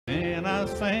and I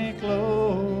sank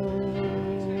low.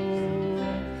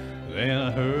 Then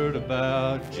I heard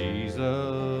about Jesus.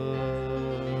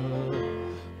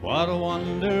 What a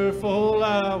wonderful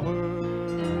hour.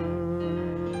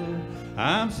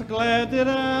 I'm so glad that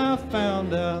I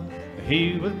found out that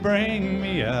He would bring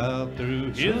me out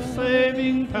through His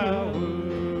saving power.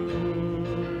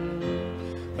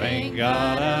 Thank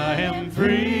God I am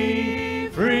free,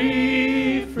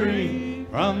 free, free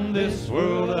from this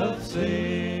world of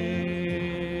sin.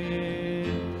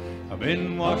 I've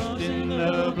been washed in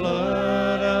the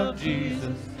blood of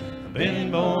Jesus. I've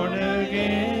been born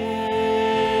again.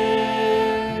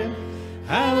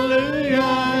 Hallelujah,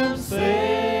 I'm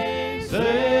saved,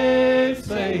 saved,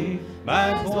 saved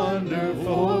by His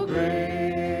wonderful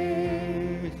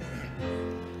grace.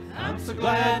 I'm so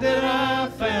glad that I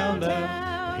found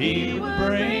out He would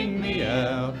bring me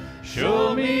out,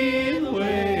 show me the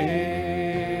way.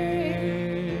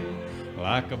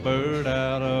 Like a bird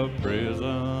out of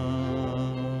prison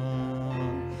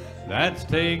that's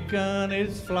taken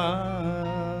its flight,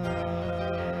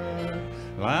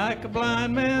 like a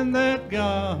blind man that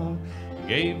God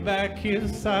gave back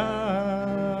his sight,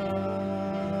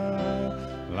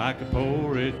 like a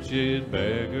poor wretched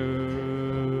beggar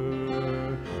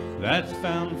that's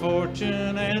found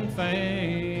fortune and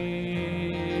fame.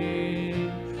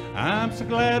 I'm so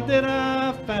glad that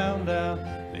I found out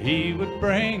that He would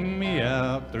bring me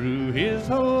out through His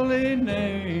holy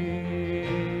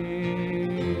name.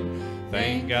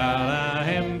 Thank God I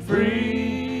am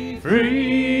free,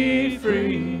 free,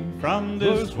 free from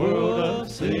this world of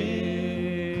sin.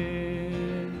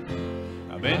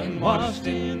 I've been washed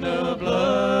in the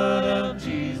blood of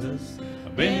Jesus.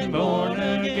 I've been born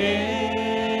again.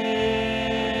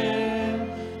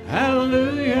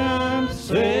 Hallelujah, I'm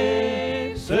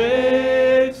saved,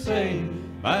 saved,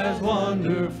 saved by His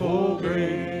wonderful grace.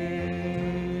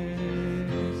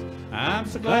 I'm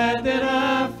so glad that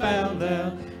I found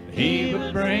out that He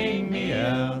would bring me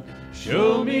out,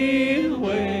 show me the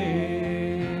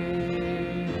way.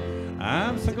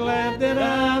 I'm so glad that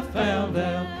I found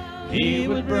out He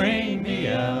would bring me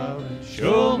out,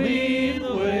 show me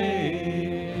the way.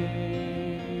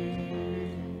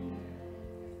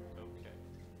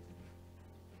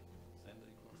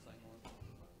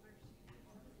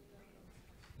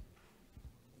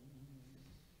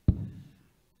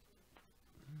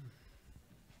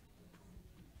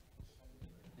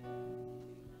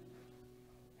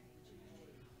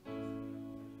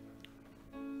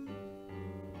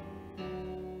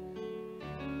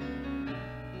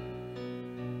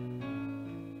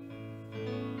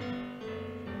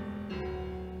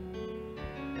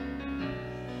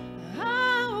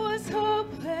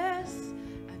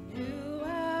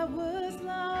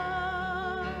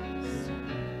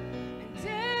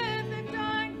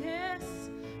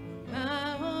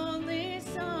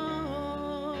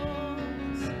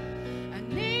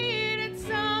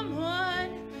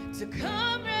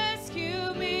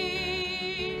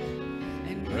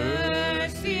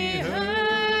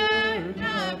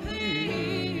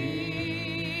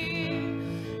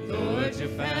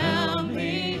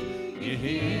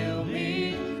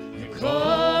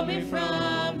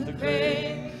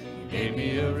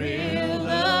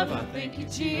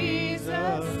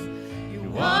 Jesus, you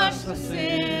washed my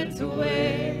sins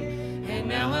away, and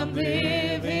now I'm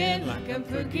living like I'm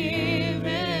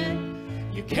forgiven.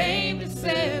 You came to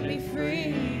set me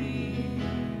free,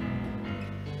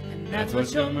 and that's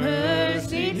what your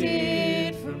mercy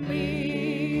did for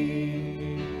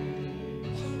me.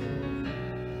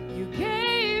 You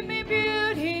gave me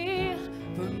beauty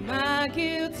for my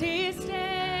guilty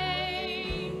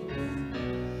stain,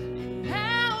 and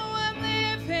now I'm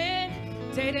living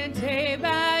day to day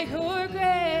by your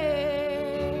grace.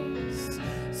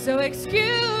 So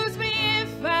excuse me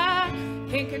if I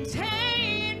can't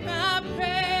contain my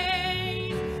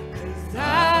praise, 'cause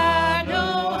I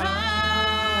know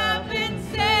I've been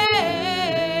saved.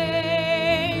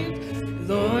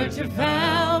 Lord, you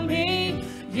found me,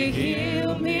 you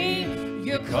healed me,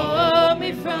 you called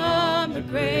me from the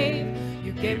grave.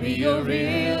 You gave me your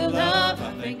real love,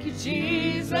 I thank you,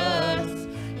 Jesus.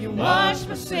 You washed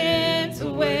my sins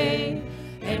away,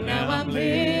 and now I'm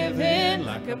living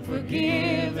like I'm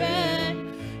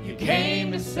forgiven. You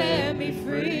came to set me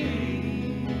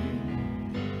free,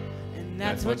 and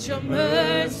that's what your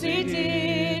mercy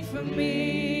did for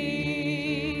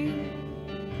me.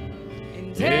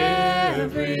 And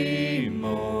every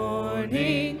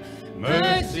morning,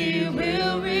 mercy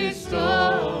will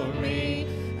restore me.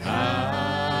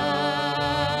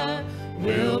 I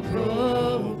will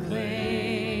proclaim.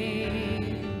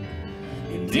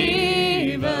 And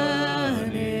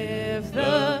even if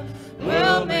the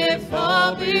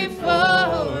bow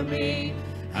before me.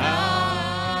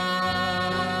 I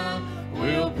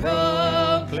will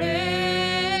proclaim,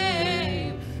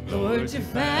 Lord, you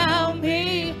found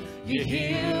me, you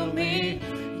healed me,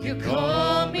 you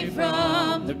called me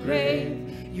from the grave.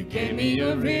 You gave me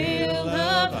your real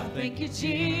love. I thank you,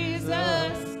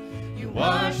 Jesus. You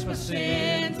washed my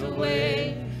sins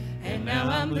away. And now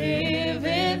I'm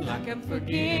living like I'm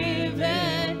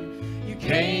forgiven. You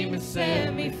came and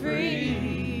set me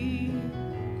free.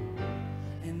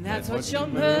 And that's what your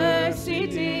mercy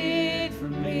did for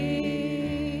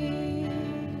me.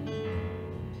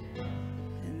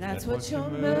 And that's what your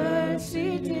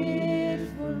mercy did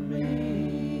for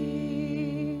me.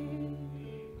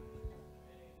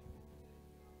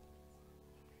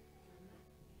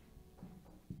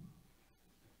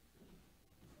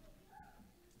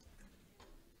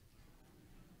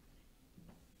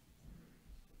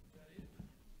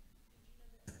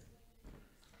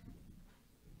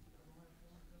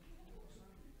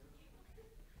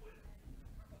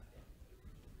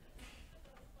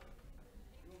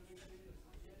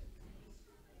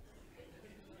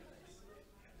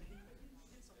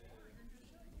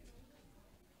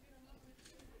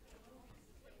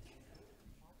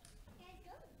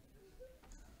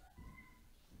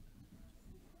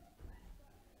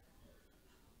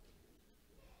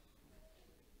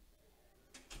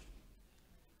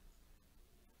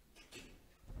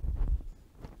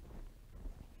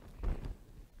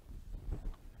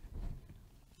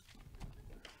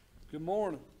 Good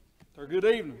morning, or good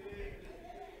evening.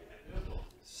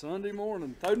 Sunday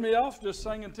morning. Throwed me off just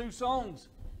singing 2 songs.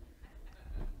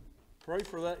 Pray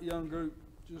for that young group.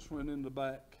 Just went in the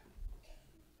back.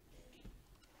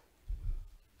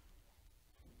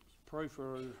 Pray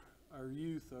for our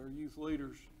youth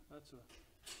leaders. It's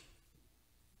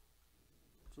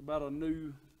about a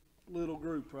new little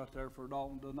group right there for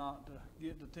Dalton to not to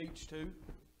get to teach to.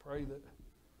 Pray that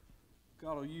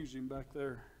God will use him back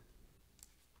there.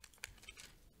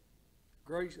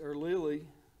 Grace or Lily,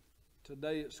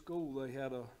 today at school they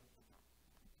had a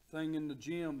thing in the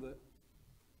gym that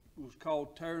was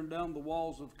called Tearing Down the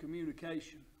Walls of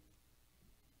Communication.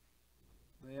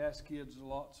 They asked kids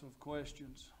lots of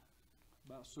questions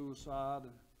about suicide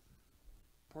and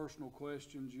personal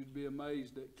questions. You'd be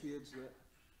amazed at kids that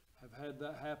have had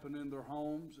that happen in their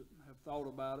homes and have thought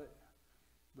about it.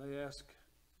 They ask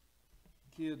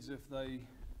kids if they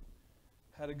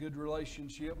had a good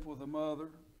relationship with a mother.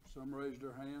 Some raised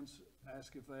their hands,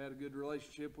 asked if they had a good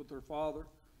relationship with their father.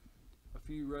 A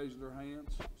few raised their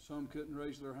hands. Some couldn't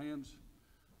raise their hands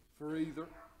for either.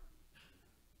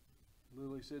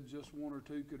 Lily said just 1 or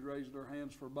 2 could raise their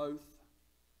hands for both.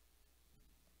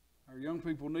 Our young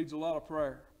people needs a lot of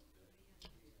prayer.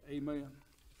 Amen.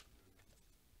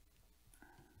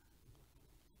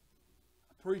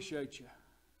 Appreciate you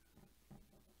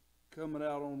coming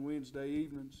out on Wednesday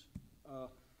evenings.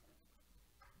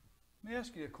 Let me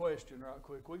ask you a question right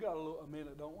quick. We got a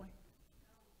minute, don't we?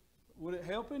 Would it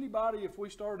help anybody if we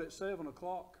started at 7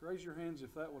 o'clock? Raise your hands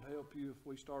if that would help you if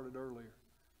we started earlier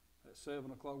at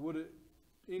 7 o'clock. Would it?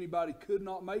 Anybody could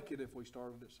not make it if we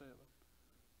started at 7?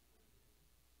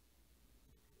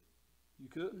 You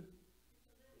couldn't?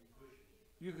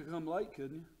 You could come late,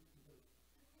 couldn't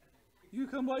you? You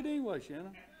could come late anyway,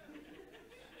 Shannon.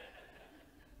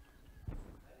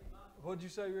 What'd you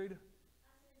say, Rita?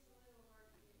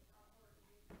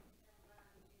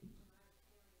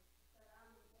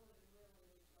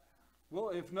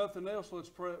 Well, if nothing else, let's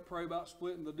pray about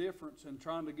splitting the difference and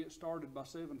trying to get started by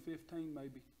 7:15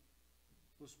 maybe.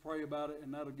 Let's pray about it,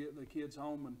 and that'll get the kids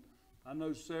home. And I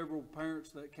know several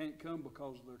parents that can't come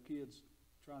because of their kids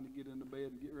trying to get into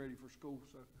bed and get ready for school.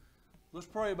 So let's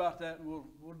pray about that, and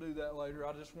we'll do that later.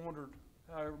 I just wondered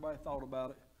how everybody thought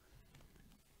about it.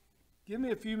 Give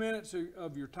me a few minutes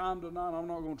of your time tonight. I'm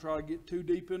not going to try to get too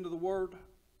deep into the Word,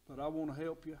 but I want to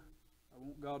help you. I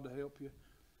want God to help you.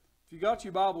 If you got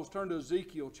your Bibles, turn to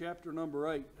Ezekiel chapter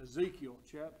number 8. Ezekiel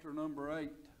chapter number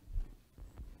 8.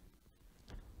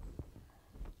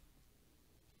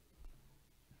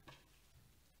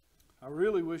 I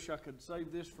really wish I could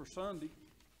save this for Sunday,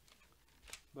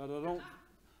 but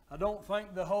I don't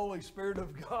think the Holy Spirit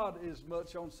of God is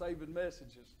much on saving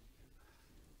messages.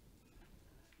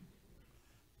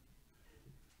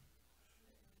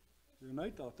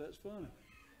 Renee thought that's funny.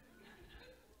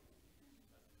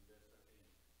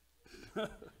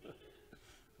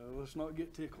 Let's not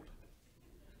get tickled.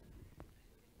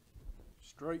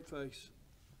 Straight face.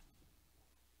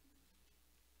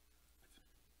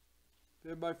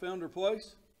 Everybody found their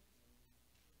place?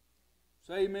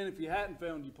 Say amen if you hadn't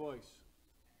found your place.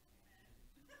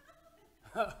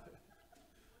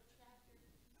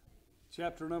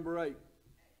 chapter number 8,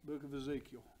 book of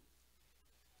Ezekiel.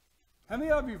 How many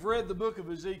of you have read the book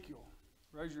of Ezekiel?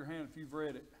 Raise your hand if you've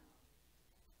read it.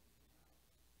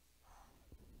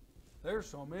 There's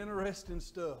some interesting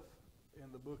stuff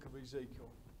in the book of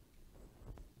Ezekiel.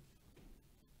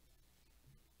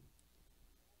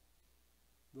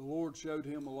 The Lord showed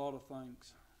him a lot of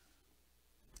things.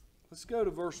 Let's go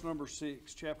to verse number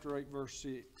 6, chapter 8, verse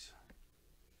 6.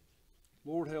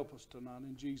 Lord, help us tonight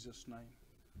in Jesus' name.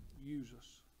 Use us.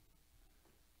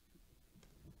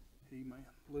 Amen.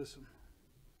 Listen.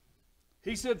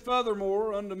 He said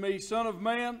furthermore unto me, Son of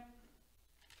man,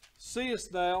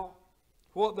 seest thou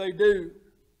what they do,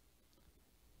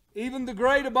 even the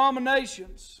great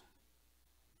abominations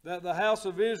that the house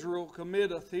of Israel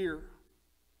committeth here,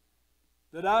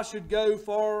 that I should go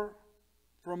far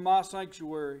from my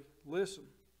sanctuary. Listen,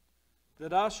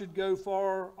 that I should go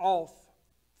far off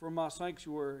from my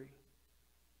sanctuary.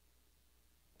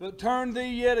 But turn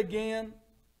thee yet again,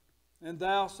 and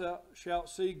thou shalt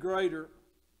see greater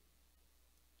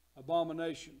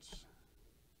abominations.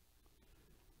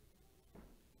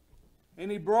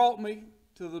 And he brought me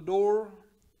to the door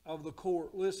of the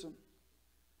court. Listen.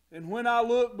 And when I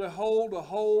looked, behold, a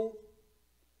hole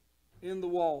in the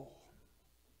wall.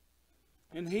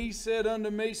 And he said unto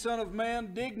me, Son of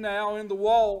man, dig now in the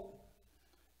wall.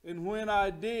 And when I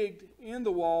digged in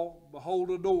the wall, behold,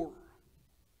 a door.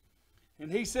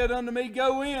 And he said unto me,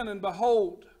 Go in, and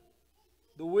behold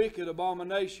the wicked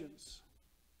abominations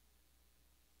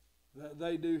that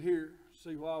they do here.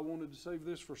 See why I wanted to save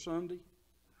this for Sunday?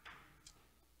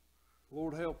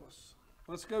 Lord, help us.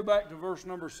 Let's go back to verse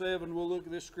number 7. We'll look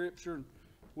at this scripture, and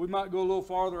we might go a little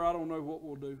farther. I don't know what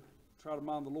we'll do. Try to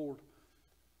mind the Lord.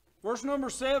 Verse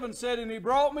number 7 said, And he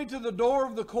brought me to the door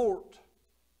of the court.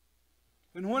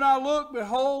 And when I looked,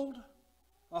 behold,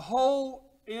 a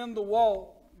hole in the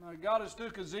wall. Now God has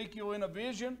took Ezekiel in a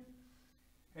vision,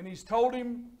 and He's told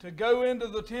him to go into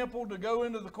the temple, to go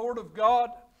into the court of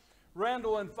God,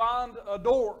 Randall, and find a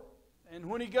door. And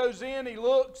when he goes in, he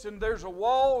looks, and there's a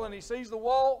wall, and he sees the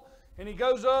wall, and he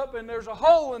goes up, and there's a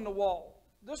hole in the wall.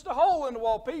 Just a hole in the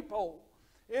wall, peephole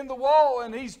in the wall,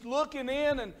 and he's looking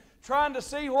in and trying to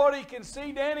see what he can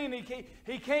see, Danny, and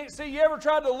he can't see. You ever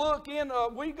tried to look in?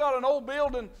 We've got an old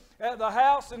building at the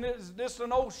house, and it's just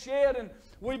an old shed, and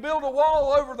we built a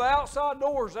wall over the outside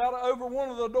doors, over one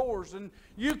of the doors, and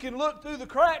you can look through the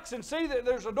cracks and see that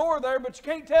there's a door there, but you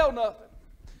can't tell nothing.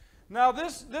 Now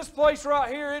this place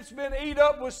right here, it's been eat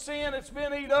up with sin. It's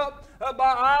been eat up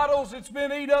by idols. It's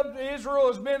been eat up. Israel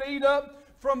has been eat up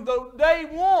from the day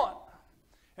one.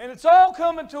 And it's all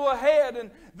coming to a head. And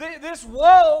this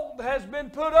wall has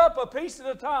been put up a piece at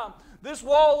a time. This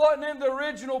wall wasn't in the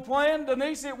original plan,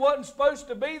 Denise. It wasn't supposed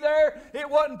to be there. It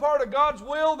wasn't part of God's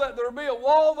will that there be a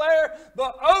wall there.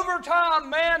 But over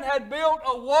time, man had built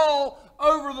a wall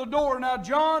over the door. Now,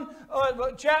 John,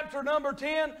 chapter number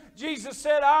 10, Jesus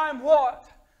said, I am what?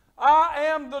 I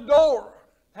am the door.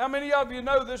 How many of you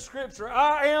know this scripture?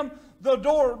 I am the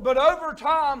door. But over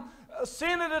time, a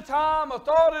sin at a time, a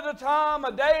thought at a time,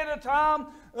 a day at a time,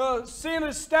 sin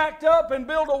is stacked up and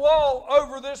built a wall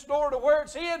over this door to where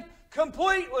it's hid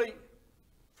completely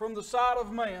from the sight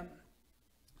of man.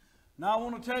 Now I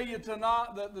want to tell you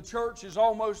tonight that the church is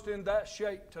almost in that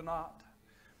shape tonight.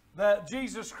 That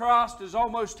Jesus Christ is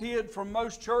almost hid from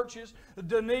most churches.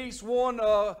 Denise, one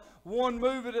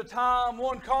move at a time,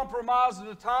 one compromise at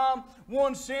a time,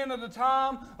 one sin at a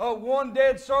time, one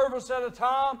dead service at a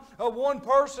time, one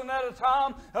person at a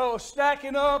time,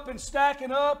 stacking up and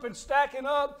stacking up and stacking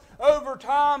up over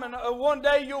time. And one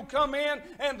day you'll come in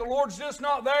and the Lord's just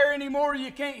not there anymore.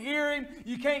 You can't hear Him,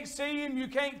 you can't see Him, you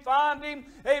can't find Him.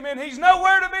 Amen. He's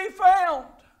nowhere to be found.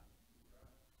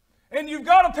 And you've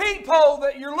got a peephole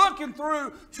that you're looking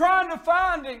through trying to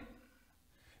find Him.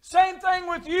 Same thing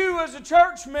with you as a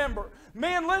church member.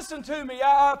 Men, listen to me.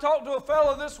 I talked to a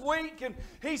fellow this week, and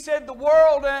he said the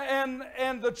world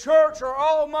and the church are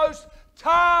almost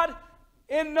tied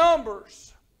in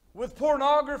numbers with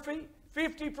pornography.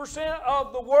 50%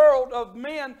 of the world of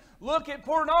men look at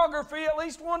pornography at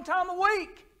least one time a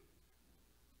week.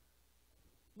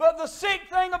 But the sick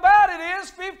thing about it is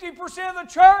 50% of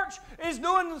the church is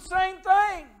doing the same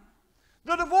thing.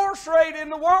 The divorce rate in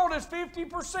the world is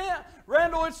 50%.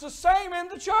 Randall, it's the same in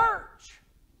the church.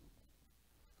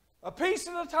 A piece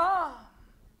at a time.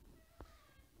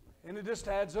 And it just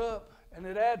adds up, and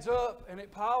it adds up, and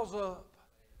it piles up.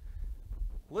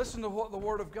 Listen to what the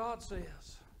Word of God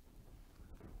says.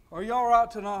 Are you all right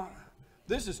tonight?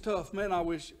 This is tough, man. I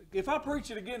wish, if I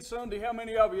preach it again Sunday, how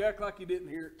many of you act like you didn't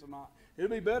hear it tonight? It'll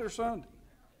be better Sunday.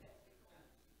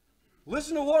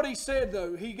 Listen to what he said,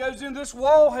 though. He goes in, this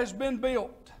wall has been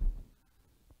built.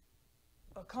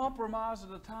 a compromise at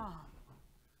a time.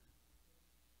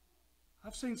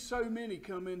 I've seen so many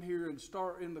come in here and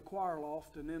start in the choir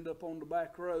loft and end up on the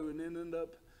back row and then end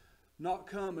up not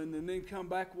coming and then come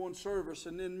back one service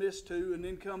and then miss two and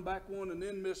then come back one and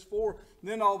then miss four. And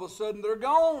then all of a sudden they're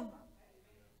gone.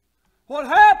 What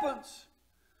happens?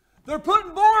 They're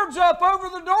putting boards up over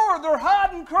the door. They're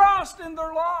hiding Christ in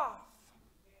their life.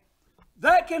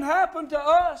 That can happen to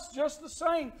us just the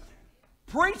same.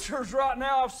 Preachers right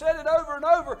now, I've said it over and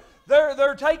over,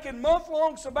 they're taking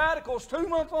month-long sabbaticals,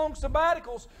 2-month-long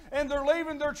sabbaticals, and they're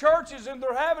leaving their churches and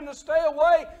they're having to stay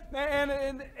away,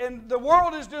 and the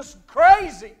world is just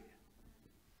crazy.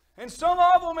 And some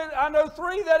of them, I know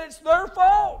 3 that it's their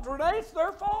fault. Renee, it's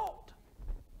their fault.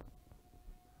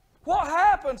 What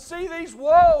happened? See these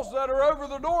walls that are over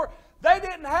the door, they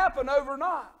didn't happen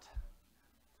overnight.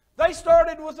 They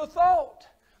started with a thought.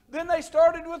 Then they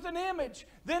started with an image.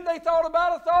 Then they thought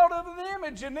about a thought of an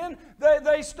image. And then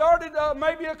they started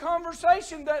maybe a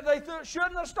conversation that they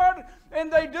shouldn't have started. And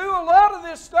they do a lot of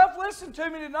this stuff, listen to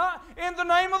me tonight, in the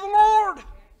name of the Lord.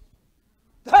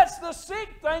 That's the sick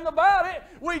thing about it.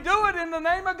 We do it in the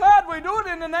name of God. We do it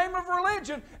in the name of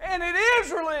religion. And it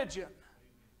is religion.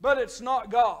 But it's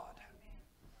not God.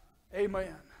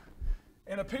 Amen.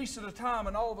 And a piece at a time,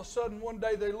 and all of a sudden one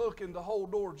day they look and the whole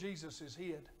door Jesus is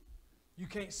hid. You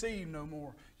can't see Him no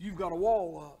more. You've got a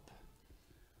wall up.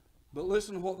 But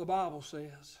listen to what the Bible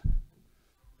says.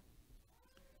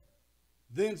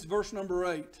 Then, verse number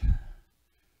 8.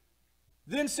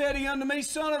 Then said He unto me,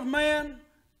 Son of man,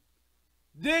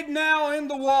 dig now in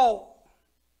the wall.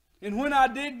 And when I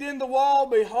digged in the wall,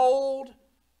 behold,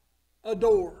 a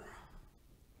door.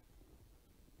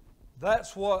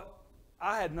 That's what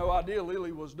I had no idea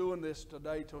Lily was doing this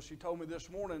today till she told me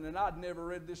this morning, and I'd never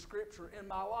read this scripture in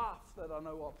my life that I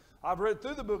know of. I've read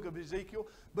through the book of Ezekiel,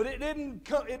 but it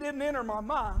didn't enter my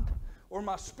mind or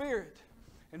my spirit.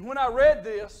 And when I read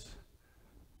this,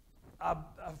 I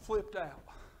flipped out.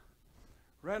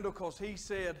 Randall, because he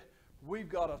said, we've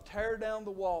got to tear down the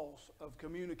walls of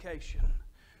communication.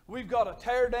 We've got to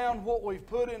tear down what we've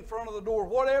put in front of the door.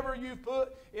 Whatever you've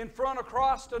put in front of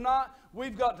Christ tonight,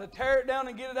 we've got to tear it down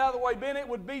and get it out of the way. Ben, it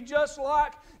would be just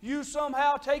like you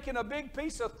somehow taking a big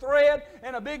piece of thread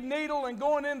and a big needle and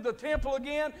going into the temple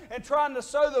again and trying to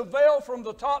sew the veil from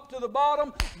the top to the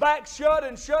bottom back shut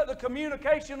and shut the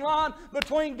communication line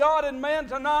between God and man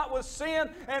tonight with sin.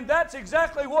 And that's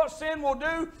exactly what sin will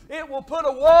do. It will put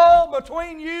a wall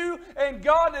between you and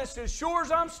God. As sure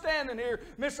as I'm standing here,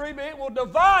 Miss Reba, it will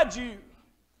divide you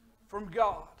from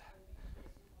God.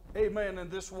 Amen. And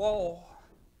this wall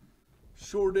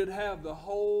sure did have the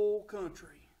whole country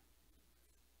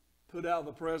put out of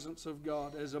the presence of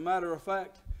God. As a matter of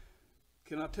fact,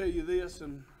 can I tell you this?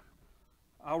 And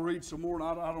I'll read some more,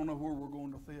 and I don't know where we're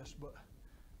going with this, but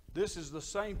this is the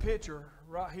same picture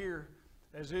right here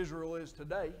as Israel is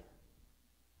today.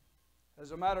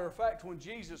 As a matter of fact, when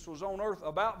Jesus was on earth,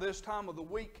 about this time of the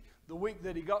week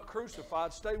that He got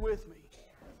crucified, stay with me.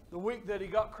 The week that He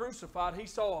got crucified, He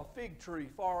saw a fig tree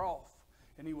far off,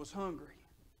 and He was hungry.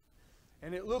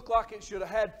 And it looked like it should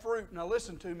have had fruit. Now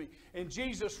listen to me. And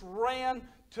Jesus ran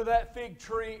to that fig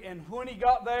tree, and when He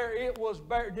got there, it was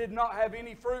bare, did not have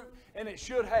any fruit, and it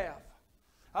should have.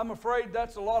 I'm afraid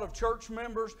that's a lot of church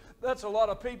members. That's a lot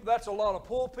of people. That's a lot of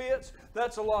pulpits.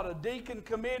 That's a lot of deacon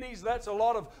committees. That's a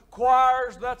lot of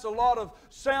choirs. That's a lot of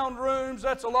sound rooms.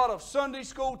 That's a lot of Sunday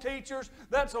school teachers.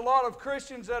 That's a lot of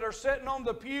Christians that are sitting on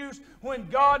the pews. When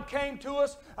God came to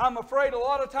us, I'm afraid a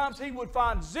lot of times He would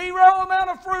find zero amount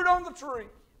of fruit on the tree.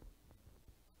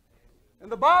 And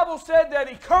the Bible said that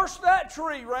He cursed that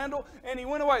tree, Randall, and He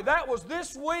went away. That was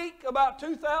this week, about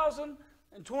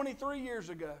 2,023 years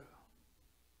ago.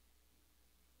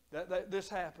 This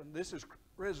happened. This is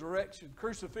resurrection,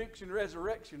 crucifixion,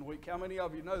 resurrection week. How many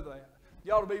of you know that?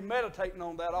 You ought to be meditating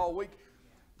on that all week.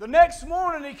 The next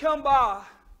morning He come by.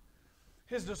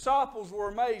 His disciples were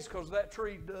amazed because that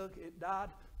tree, it died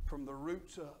from the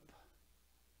roots up.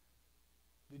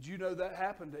 Did you know that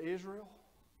happened to Israel?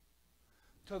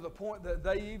 To the point that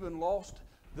they even lost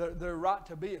their right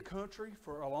to be a country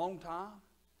for a long time.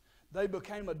 They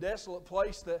became a desolate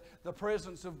place that the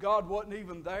presence of God wasn't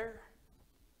even there.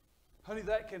 Honey,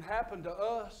 that can happen to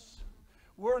us.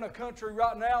 We're in a country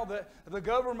right now that the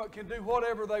government can do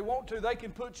whatever they want to. They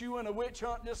can put you in a witch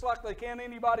hunt just like they can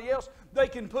anybody else. They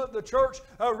can put the church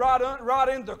right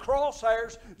in the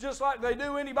crosshairs just like they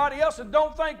do anybody else. And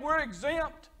don't think we're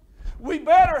exempt. We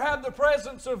better have the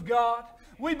presence of God.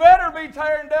 We better be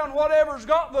tearing down whatever's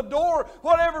got the door,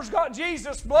 whatever's got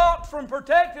Jesus blocked from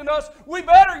protecting us. We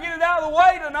better get it out of the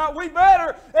way tonight. We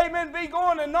better, amen, be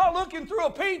going and not looking through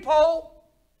a peephole.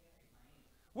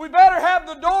 We better have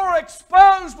the door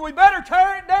exposed. We better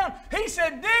tear it down. He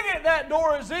said, dig at that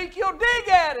door, Ezekiel. Dig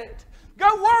at it.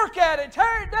 Go work at it.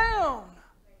 Tear it down.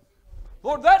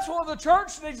 Lord, that's what the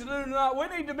church needs to do tonight.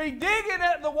 We need to be digging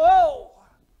at the wall.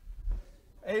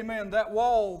 Amen. That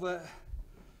wall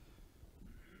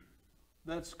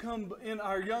that's come in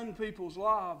our young people's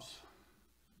lives,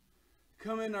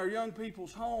 come in our young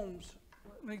people's homes.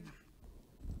 Let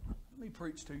me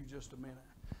preach to you just a minute.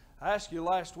 I asked you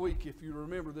last week if you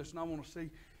remember this, and I want to see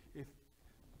if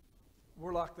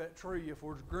we're like that tree, if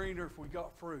we're greener, if we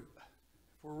got fruit,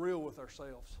 if we're real with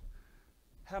ourselves.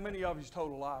 How many of you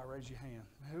told a lie? Raise your hand.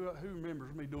 Who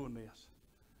remembers me doing this?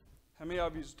 How many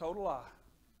of you told a lie?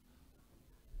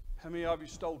 How many of you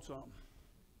stole something?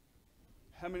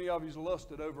 How many of you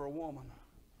lusted over a woman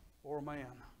or a man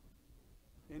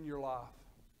in your life?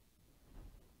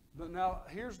 But now,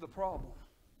 here's the problem.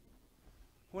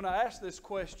 When I ask this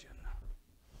question,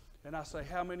 and I say,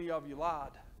 how many of you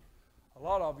lied? A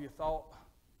lot of you thought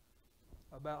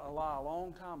about a lie a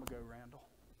long time ago, Randall.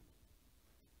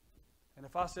 And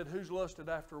if I said, who's lusted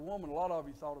after a woman? A lot of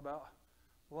you thought about,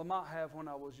 well, I might have when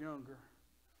I was younger.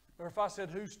 Or if I said,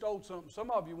 who stole something?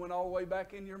 Some of you went all the way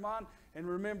back in your mind and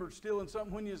remembered stealing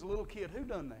something when you was a little kid. Who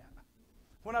done that?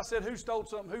 When I said, who stole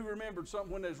something? Who remembered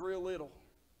something when they was real little?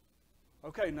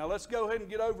 Okay, now let's go ahead and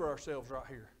get over ourselves right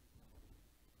here.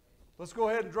 Let's go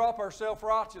ahead and drop our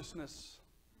self-righteousness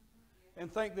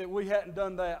and think that we hadn't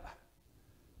done that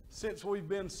since we've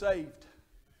been saved,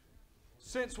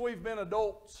 since we've been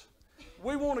adults.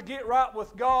 We want to get right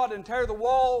with God and tear the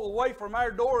wall away from our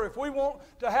door. If we want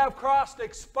to have Christ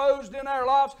exposed in our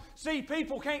lives, see,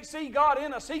 people can't see God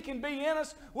in us. He can be in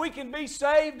us. We can be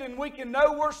saved and we can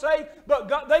know we're saved, but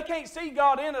God, they can't see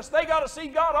God in us. They got to see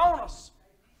God on us.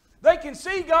 They can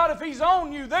see God if He's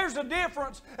on you. There's a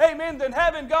difference, amen, than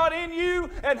having God in you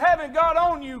and having God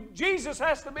on you. Jesus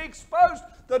has to be exposed.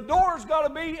 The door's got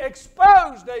to be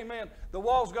exposed, amen. The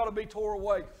wall's got to be tore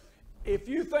away. If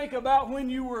you think about when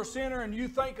you were a sinner and you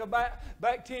think about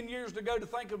back 10 years ago to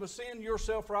think of a sin, you're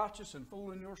self-righteous and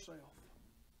fooling yourself.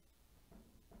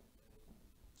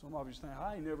 Some of you think,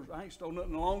 I ain't stole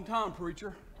nothing in a long time,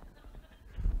 preacher.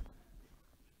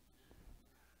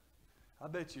 I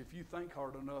bet you if you think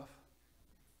hard enough,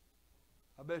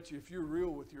 I bet you if you're real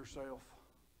with yourself,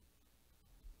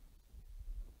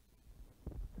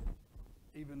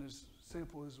 even as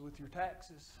simple as with your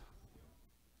taxes,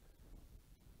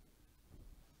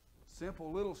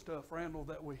 simple little stuff, Randall,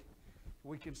 that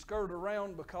we can skirt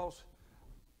around because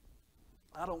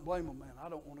I don't blame them, man. I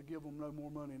don't want to give them no more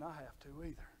money than I have to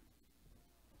either.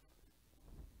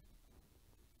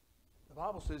 The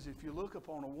Bible says if you look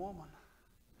upon a woman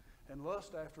and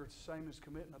lust after, it's the same as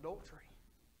committing adultery.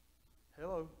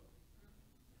 Hello.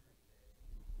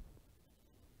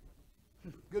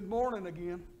 Good morning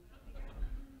again.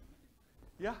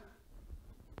 Yeah.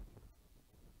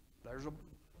 There's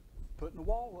putting the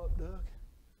wall up, Doug.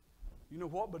 You know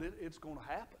what? But it's going to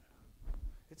happen.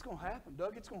 It's going to happen,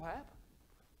 Doug. It's going to happen.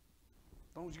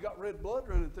 As long as you got red blood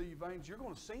running through your veins, you're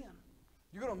going to sin.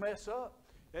 You're going to mess up.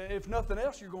 If nothing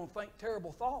else, you're going to think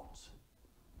terrible thoughts.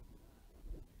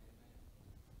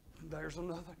 There's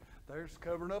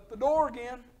covering up the door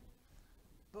again.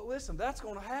 But listen, that's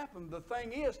going to happen. The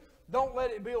thing is, don't let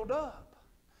it build up.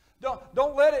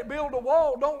 Don't let it build a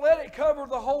wall. Don't let it cover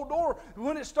the whole door.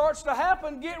 When it starts to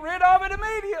happen, get rid of it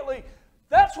immediately.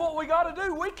 That's what we got to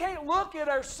do. We can't look at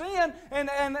our sin and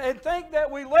think that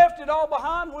we left it all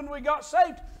behind when we got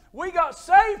saved. We got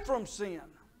saved from sin.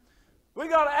 We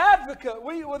got an advocate.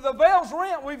 With the veil's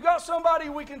rent, we've got somebody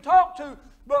we can talk to.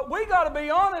 But we got to be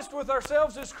honest with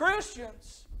ourselves as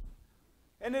Christians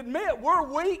and admit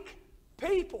we're weak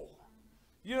people.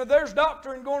 You know, there's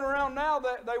doctrine going around now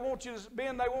that they want you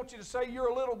to say you're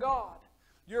a little God.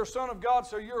 You're a son of God,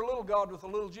 so you're a little God with a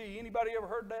little g. Anybody ever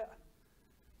heard that?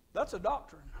 That's a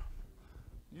doctrine.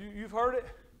 You've heard it?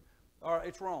 All right,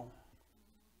 it's wrong.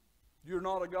 You're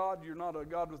not a God. You're not a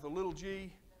God with a little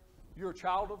g. You're a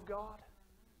child of God,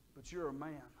 but you're a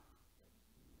man.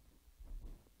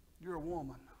 You're a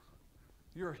woman.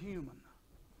 You're a human.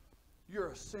 You're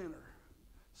a sinner,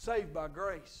 saved by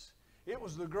grace. It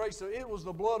was the grace it was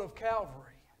the blood of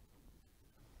Calvary.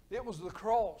 It was the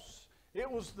cross. It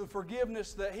was the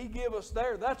forgiveness that He gave us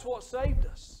there. That's what saved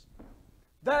us.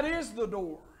 That is the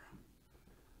door.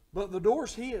 But the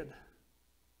door's hid.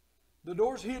 The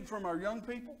door's hid from our young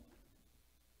people.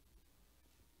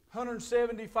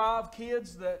 175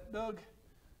 kids that, Doug,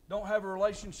 don't have a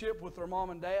relationship with their mom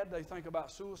and dad. They think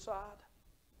about suicide.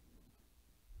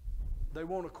 They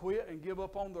want to quit and give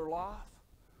up on their life.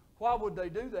 Why would they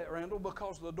do that, Randall?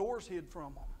 Because the door's hid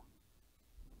from them.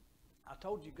 I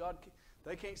told you,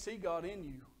 they can't see God in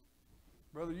you.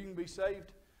 Brother, you can be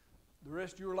saved the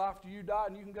rest of your life till you die,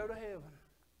 and you can go to heaven.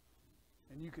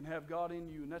 And you can have God in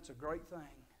you, and that's a great thing.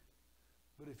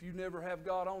 But if you never have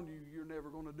God on you, you're never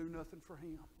going to do nothing for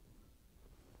Him.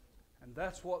 And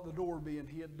that's what the door being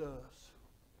hid does.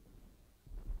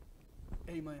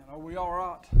 Amen. Are we all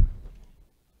right?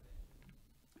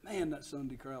 Man, that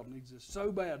Sunday crowd needs this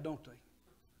so bad, don't they?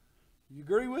 You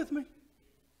agree with me?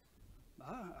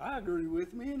 I agree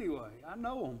with me anyway. I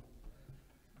know them.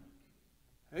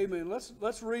 Amen.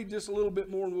 Let's read just a little bit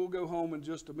more and we'll go home in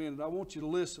just a minute. I want you to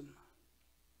listen.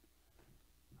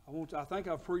 I think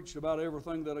I've preached about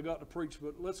everything that I got to preach,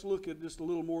 but let's look at just a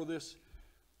little more of this,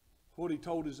 what he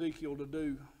told Ezekiel to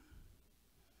do.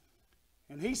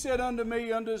 And he said unto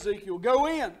me, unto Ezekiel, go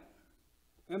in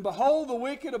and behold the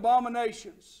wicked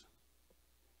abominations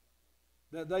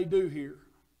that they do here.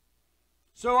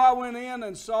 So I went in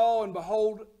and saw and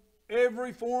behold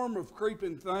every form of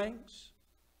creeping things,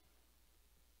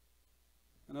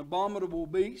 an abominable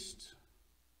beast,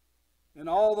 and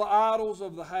all the idols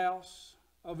of the house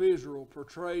of Israel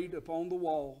portrayed upon the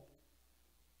wall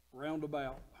round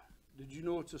about. Did you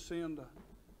know it's a sin to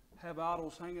have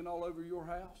idols hanging all over your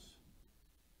house?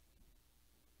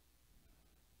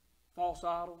 False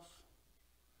idols,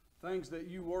 things that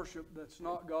you worship that's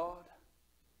not God.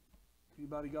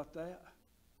 Anybody got that?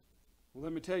 Well,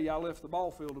 let me tell you, I left the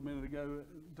ball field a minute ago.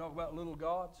 Talk about little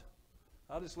gods.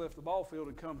 I just left the ball field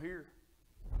and come here.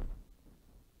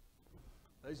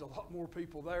 There's a lot more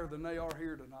people there than they are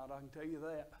here tonight, I can tell you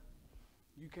that.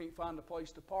 You can't find a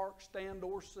place to park, stand,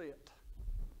 or sit.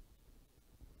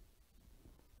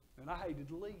 And I hated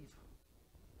to leave.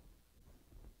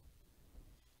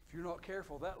 If you're not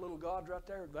careful, that little God right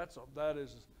there,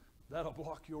 that'll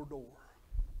block your door.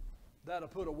 That'll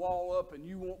put a wall up and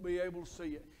you won't be able to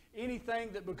see it.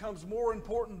 Anything that becomes more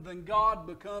important than God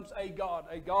becomes a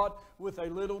God with a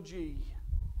little g.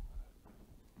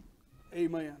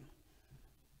 Amen.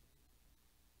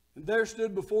 And there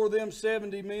stood before them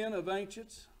 70 men of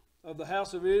ancients of the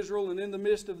house of Israel, and in the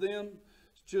midst of them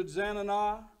stood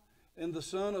Zananiah and the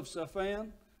son of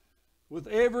Shaphan, with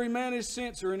every man his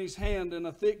censer in his hand, and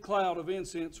a thick cloud of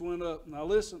incense went up. Now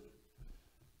listen.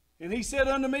 And he said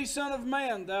unto me, Son of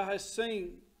man, thou hast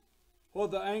seen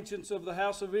what the ancients of the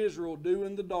house of Israel do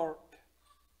in the dark.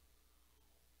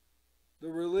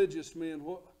 The religious men,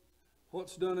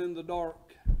 what's done in the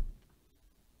dark?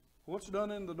 What's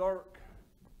done in the dark?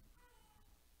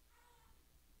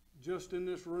 Just in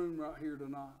this room right here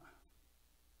tonight.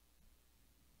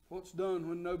 What's done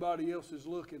when nobody else is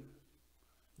looking?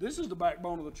 This is the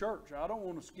backbone of the church. I don't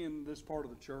want to skin this part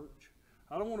of the church.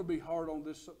 I don't want to be hard on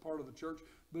this part of the church.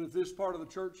 But if this part of the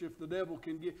church, if the devil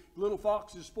can get... Little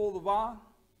foxes spoil the vine.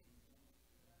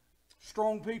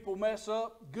 Strong people mess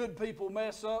up. Good people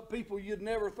mess up. People you'd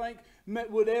never think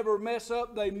would ever mess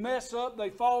up. They mess up. They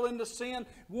fall into sin.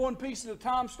 One piece at a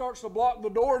time starts to block the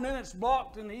door, and then it's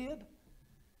blocked and hid.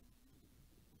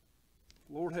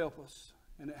 Lord help us.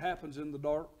 And it happens in the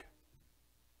dark.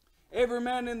 Every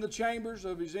man in the chambers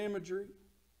of his imagery.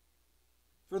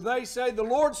 For they say, the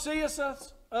Lord seeth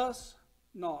us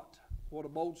not. What a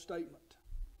bold statement.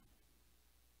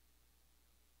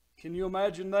 Can you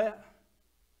imagine that?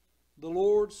 The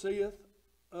Lord seeth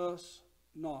us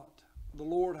not. The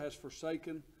Lord has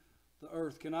forsaken the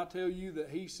earth. Can I tell you that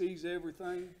He sees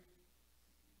everything?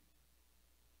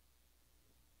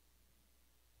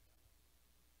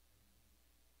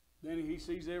 Then He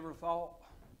sees every thought.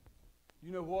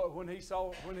 You know what? When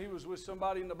He was with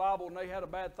somebody in the Bible and they had a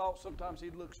bad thought, sometimes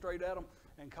He'd look straight at them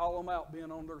and call them out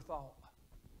being on their thought.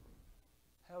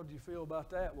 How do you feel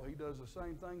about that? Well, He does the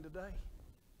same thing today.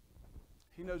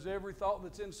 He knows every thought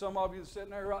that's in some of you that's sitting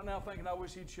there right now thinking, I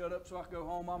wish He'd shut up so I could go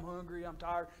home. I'm hungry. I'm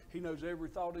tired. He knows every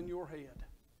thought in your head.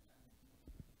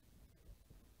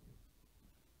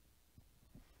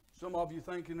 Some of you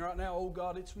thinking right now, oh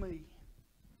God, it's me.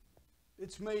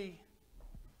 It's me.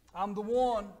 I'm the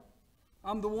one.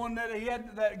 I'm the one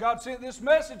that God sent this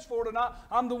message for tonight.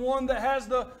 I'm the one that has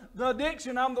the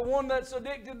addiction. I'm the one that's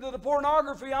addicted to the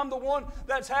pornography. I'm the one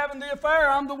that's having the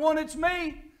affair. I'm the one, it's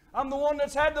me. I'm the one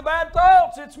that's had the bad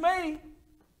thoughts. It's me.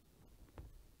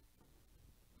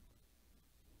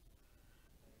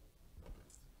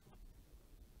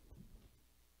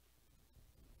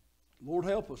 Lord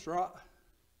help us, right?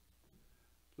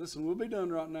 Listen, we'll be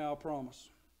done right now, I promise.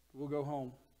 We'll go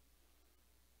home.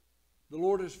 The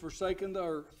Lord has forsaken the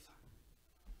earth.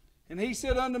 And He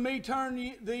said unto me, turn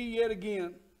thee yet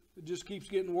again. It just keeps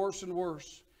getting worse and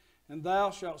worse. And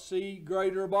thou shalt see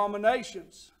greater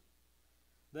abominations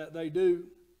that they do.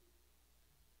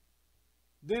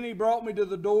 Then he brought me to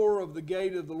the door of the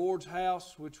gate of the Lord's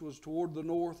house, which was toward the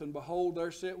north, and behold, there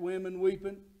sat women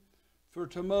weeping for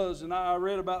Tammuz. And I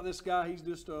read about this guy. He's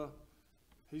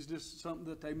just something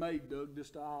that they made, Doug,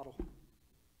 just an idol.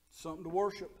 Something to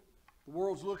worship. The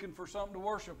world's looking for something to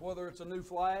worship, whether it's a new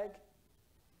flag,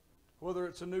 whether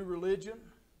it's a new religion,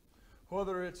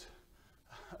 whether it's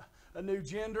a new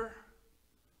gender.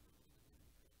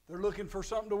 They're looking for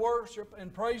something to worship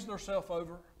and praising themselves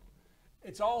over.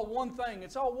 It's all one thing.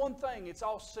 It's all one thing. It's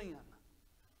all sin.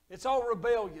 It's all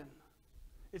rebellion.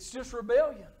 It's just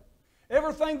rebellion.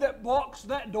 Everything that blocks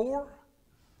that door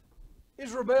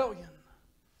is rebellion.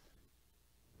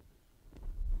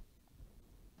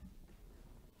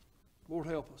 Lord,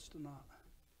 help us tonight.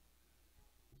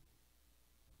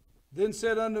 Then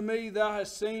said unto me, Thou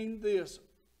hast seen this,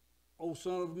 O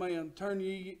Son of man. Turn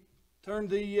thee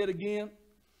yet again,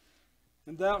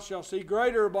 and thou shalt see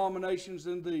greater abominations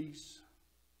than these.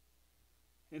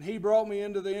 And he brought me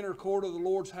into the inner court of the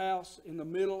Lord's house, in the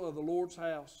middle of the Lord's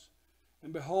house.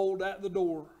 And behold, at the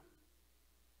door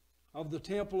of the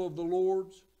temple of the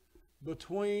Lord's,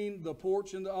 between the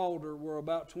porch and the altar, were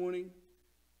about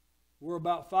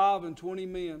 5 and 20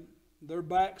 men, their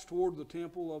backs toward the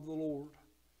temple of the Lord,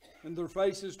 and their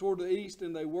faces toward the east,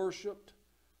 and they worshipped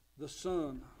the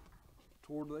sun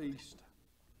toward the east.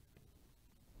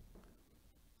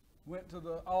 Went to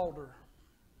the altar.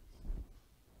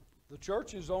 The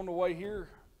churches on the way here,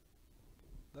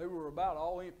 they were about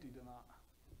all empty tonight.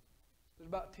 There's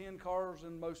about 10 cars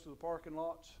in most of the parking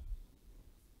lots.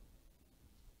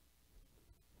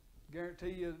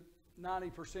 Guarantee you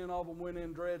 90% of them went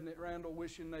in dreading it, Randall,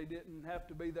 wishing they didn't have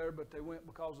to be there, but they went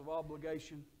because of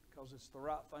obligation, because it's the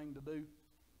right thing to do.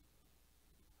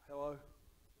 Hello?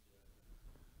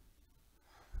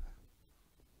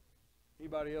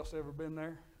 Anybody else ever been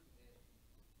there?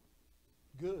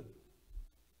 Good.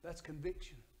 That's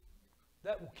conviction.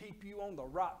 That will keep you on the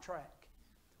right track.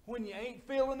 When you ain't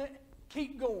feeling it,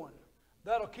 keep going.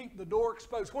 That'll keep the door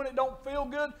exposed. When it don't feel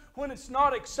good, when it's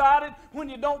not excited, when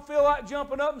you don't feel like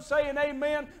jumping up and saying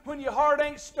amen, when your heart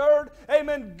ain't stirred,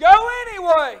 amen, go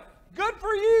anyway. Good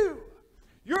for you.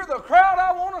 You're the crowd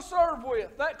I want to serve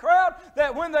with. That crowd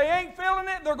that when they ain't feeling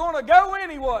it, they're going to go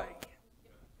anyway.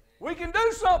 We can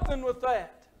do something with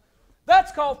that.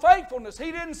 That's called faithfulness.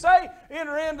 He didn't say,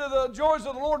 enter into the joys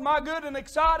of the Lord, my good and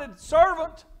excited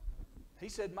servant. He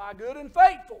said, my good and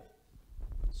faithful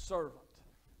servant.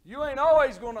 You ain't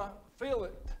always going to feel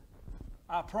it,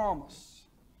 I promise.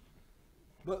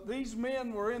 But these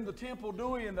men were in the temple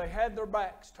doing, and they had their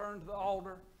backs turned to the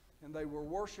altar, and they were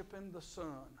worshiping the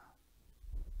sun.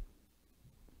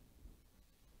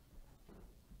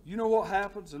 You know what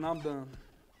happens, and I'm done.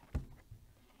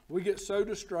 We get so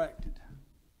distracted.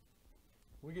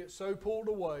 We get so pulled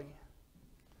away.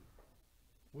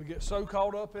 We get so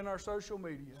caught up in our social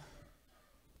media.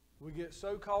 We get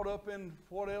so caught up in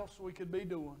what else we could be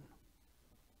doing.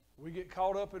 We get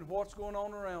caught up in what's going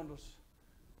on around us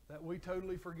that we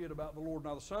totally forget about the Lord.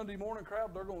 Now, the Sunday morning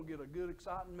crowd, they're going to get a good,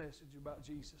 exciting message about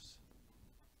Jesus.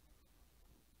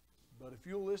 But if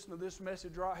you'll listen to this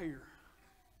message right here,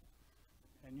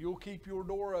 and you'll keep your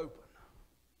door open,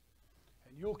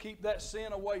 and you'll keep that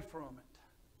sin away from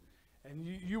it, and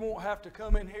you won't have to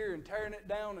come in here and tearing it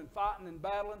down and fighting and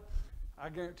battling, I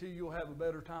guarantee you'll have a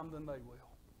better time than they will.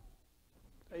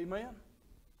 Amen?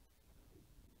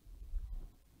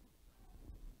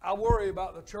 I worry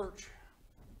about the church.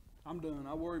 I'm done.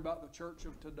 I worry about the church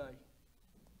of today.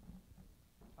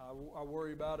 I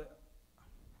worry about it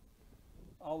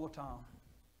all the time.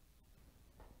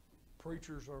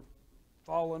 Preachers are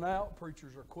falling out.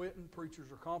 Preachers are quitting.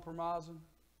 Preachers are compromising.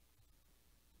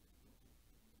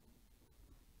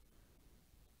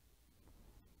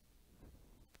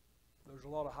 There's a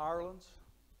lot of hirelings.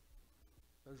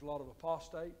 There's a lot of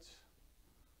apostates.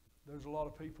 There's a lot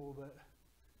of people that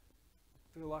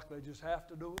feel like they just have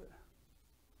to do it.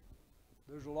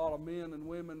 There's a lot of men and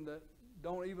women that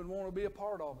don't even want to be a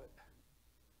part of it,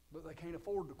 but they can't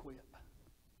afford to quit.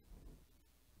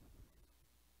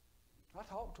 I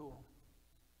talk to them.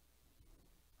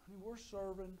 Honey, we're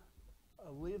serving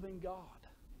a living God.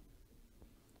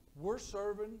 We're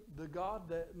serving the God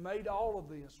that made all of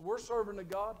this. We're serving a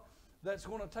God that's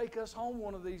going to take us home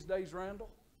one of these days, Randall.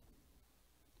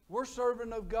 We're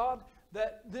serving a God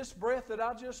that this breath that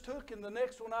I just took and the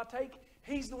next one I take,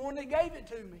 He's the one that gave it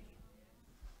to me.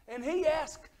 And He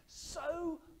asked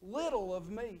so little of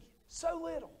me. So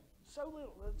little.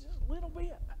 Just a little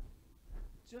bit.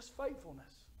 Just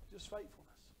faithfulness. Just faithfulness.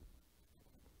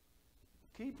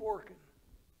 Keep working.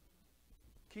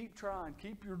 Keep trying.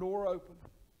 Keep your door open.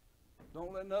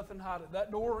 Don't let nothing hide it.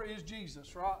 That door is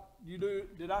Jesus, right? You do.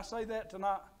 Did I say that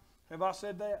tonight? Have I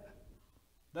said that?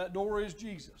 That door is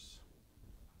Jesus.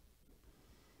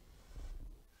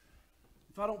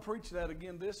 If I don't preach that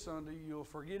again this Sunday, you'll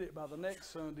forget it by the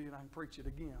next Sunday and I can preach it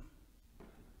again.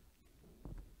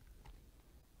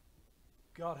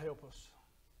 God help us.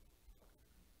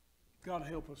 God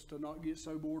help us to not get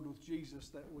so bored with Jesus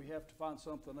that we have to find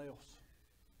something else.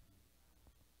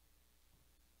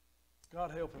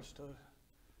 God help us to,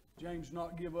 James,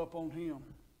 not give up on Him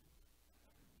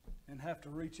and have to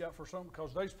reach out for something,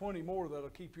 because there's plenty more that'll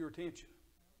keep your attention.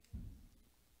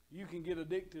 You can get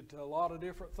addicted to a lot of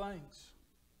different things.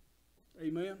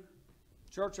 Amen.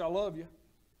 Church, I love you.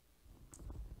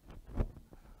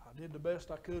 I did the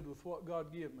best I could with what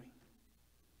God gave me.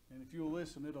 And if you'll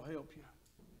listen, it'll help you.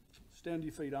 Stand to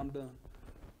your feet. I'm done.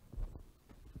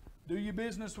 Do your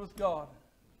business with God.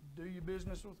 Do your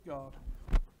business with God.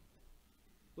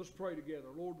 Let's pray together.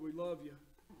 Lord, we love you.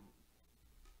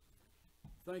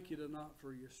 Thank you tonight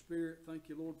for your Spirit. Thank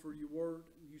you, Lord, for your word.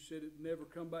 You said it never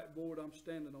come back void. I'm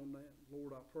standing on that.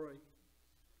 Lord, I pray.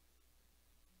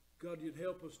 God, you'd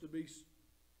help us to be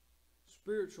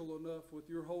spiritual enough with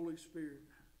your Holy Spirit.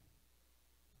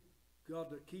 God,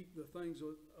 to keep the things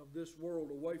of this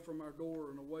world away from our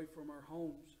door and away from our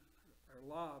homes, our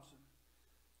lives,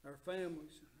 and our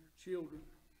families, and our children.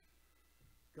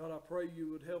 God, I pray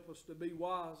you would help us to be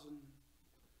wise and,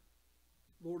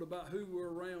 Lord, about who we're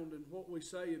around and what we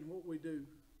say and what we do,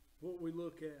 what we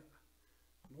look at.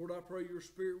 Lord, I pray your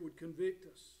Spirit would convict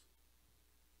us.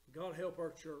 God, help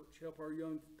our church, help our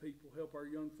young people, help our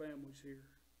young families here.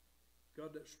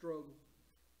 God, that struggle.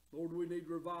 Lord, we need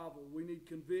revival. We need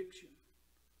conviction.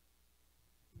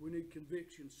 We need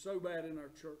conviction so bad in our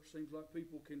church. Seems like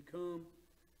people can come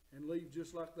and leave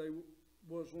just like they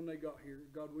was when they got here.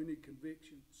 God, we need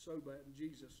conviction so bad in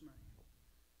Jesus' name.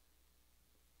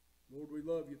 Lord, we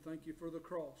love you. Thank you for the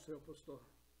cross. Help us to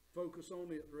focus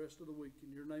on it the rest of the week.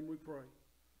 In your name we pray.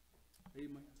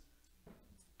 Amen.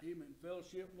 Amen.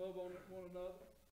 Fellowship, love on one another.